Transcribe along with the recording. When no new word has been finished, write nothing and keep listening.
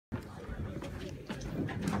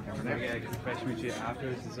Can I get a question with you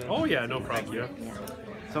afterwards as well? Oh yeah, no problem. Yeah.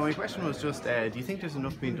 So my question was just, do you think there's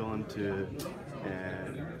enough being done to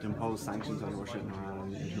impose sanctions on Russia and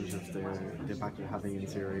Iran in terms of the impact they're having in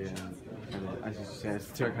Syria and kind of, as you said,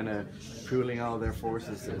 they're kind of pooling all their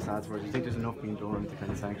forces to Assad's war? Do you think there's enough being done to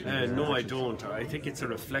kind of sanction? No, I don't. I think it's a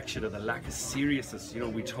reflection of the lack of seriousness. You know,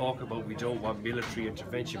 we talk about we don't want military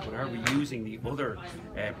intervention, but are we using the other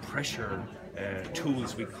pressure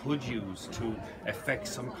tools we could use to effect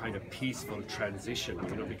some kind of peaceful transition?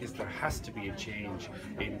 You know, because there has to be a change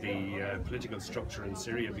in the political structure in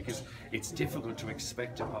Syria, because it's difficult to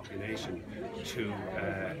expect a population to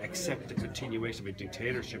accept the continuation of a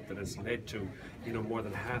dictatorship that has led to, you know, more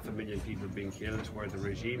than 500,000 people being killed, where the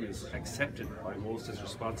regime is accepted by most as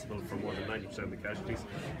responsible for more than 90% of the casualties.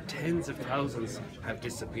 Tens of thousands have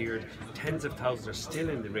disappeared. Tens of thousands are still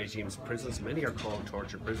in the regime's prisons. Many are called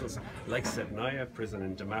torture prisons, like Sednaya prison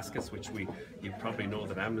in Damascus, which you probably know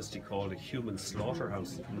that Amnesty called a human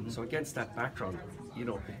slaughterhouse. So against that background, you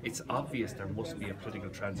know, it's obvious there must be a political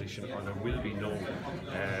transition, or there will be no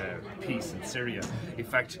peace in Syria. In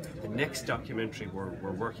fact, the next documentary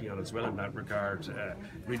we're working on as well in that regard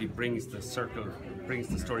really brings the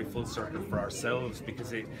story full circle for ourselves,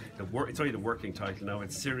 because it's only the working title now.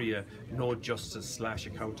 It's Syria, No Justice /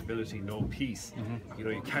 Accountability, No Peace. You know,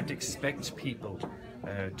 you can't expect people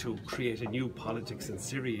to create a new politics in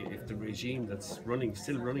Syria if the regime that's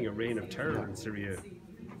still running a reign of terror in Syria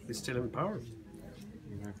is still in power.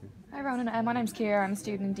 Hi Ronan, my name's Kira, I'm a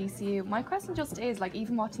student in DCU. My question just is, like,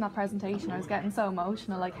 even watching that presentation I was getting so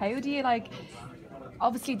emotional. Like, how do you, like,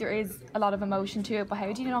 obviously there is a lot of emotion to it, but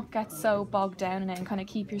how do you not get so bogged down in it and kind of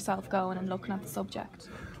keep yourself going and looking at the subject?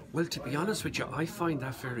 Well, to be honest with you, I find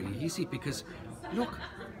that very easy, because look,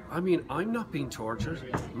 I mean, I'm not being tortured.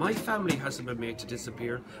 My family hasn't been made to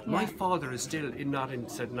disappear. My father is still not in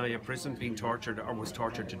Sednaya prison being tortured, or was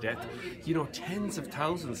tortured to death. You know, tens of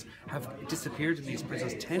thousands have disappeared in these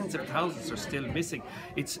prisons. Tens of thousands are still missing.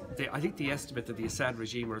 I think the estimate that the Assad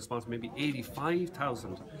regime are responsible, maybe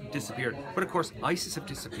 85,000 disappeared. But of course, ISIS have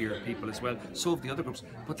disappeared people as well. So have the other groups.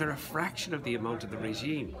 But they're a fraction of the amount of the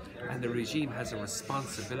regime. And the regime has a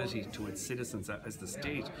responsibility to its citizens as the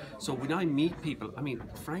state. So when I meet people, I mean,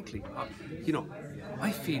 frankly, you know, I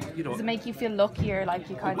feel, you know... Does it make you feel luckier, like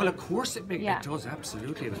you kind Well, of... of course it does,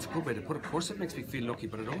 absolutely, and it's a good way to put it. Of course it makes me feel lucky,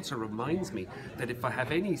 but it also reminds me that if I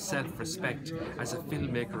have any self-respect as a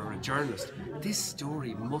filmmaker or a journalist, this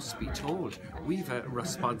story must be told. We've a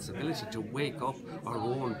responsibility to wake up our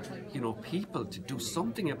own, you know, people, to do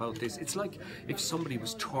something about this. It's like if somebody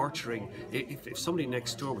was torturing, if somebody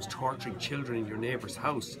next door was torturing children in your neighbour's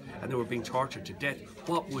house and they were being tortured to death,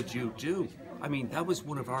 what would you do? I mean, that was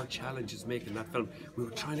one of our challenges making that film. We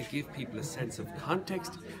were trying to give people a sense of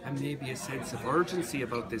context and maybe a sense of urgency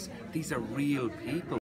about this. These are real people.